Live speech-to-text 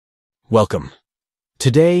Welcome.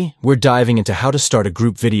 Today, we're diving into how to start a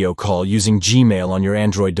group video call using Gmail on your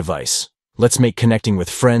Android device. Let's make connecting with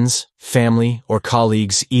friends, family, or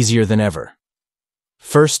colleagues easier than ever.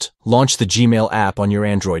 First, launch the Gmail app on your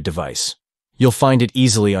Android device. You'll find it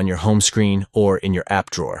easily on your home screen or in your app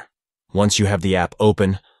drawer. Once you have the app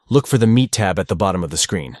open, look for the Meet tab at the bottom of the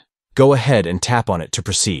screen. Go ahead and tap on it to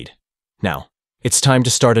proceed. Now, it's time to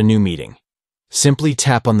start a new meeting. Simply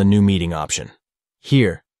tap on the New Meeting option.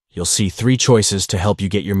 Here, you'll see 3 choices to help you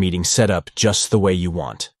get your meeting set up just the way you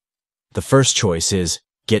want. The first choice is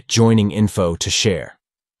Get Joining Info to Share.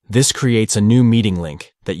 This creates a new meeting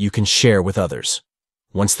link that you can share with others.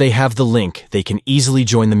 Once they have the link, they can easily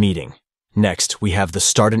join the meeting. Next, we have the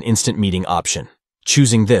Start an Instant Meeting option.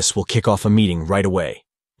 Choosing this will kick off a meeting right away.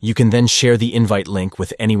 You can then share the invite link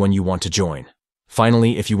with anyone you want to join.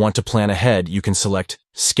 Finally, if you want to plan ahead, you can select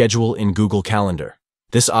Schedule in Google Calendar.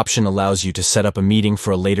 This option allows you to set up a meeting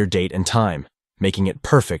for a later date and time, making it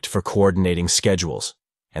perfect for coordinating schedules.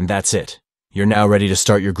 And that's it. You're now ready to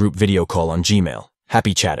start your group video call on Gmail.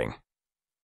 Happy chatting!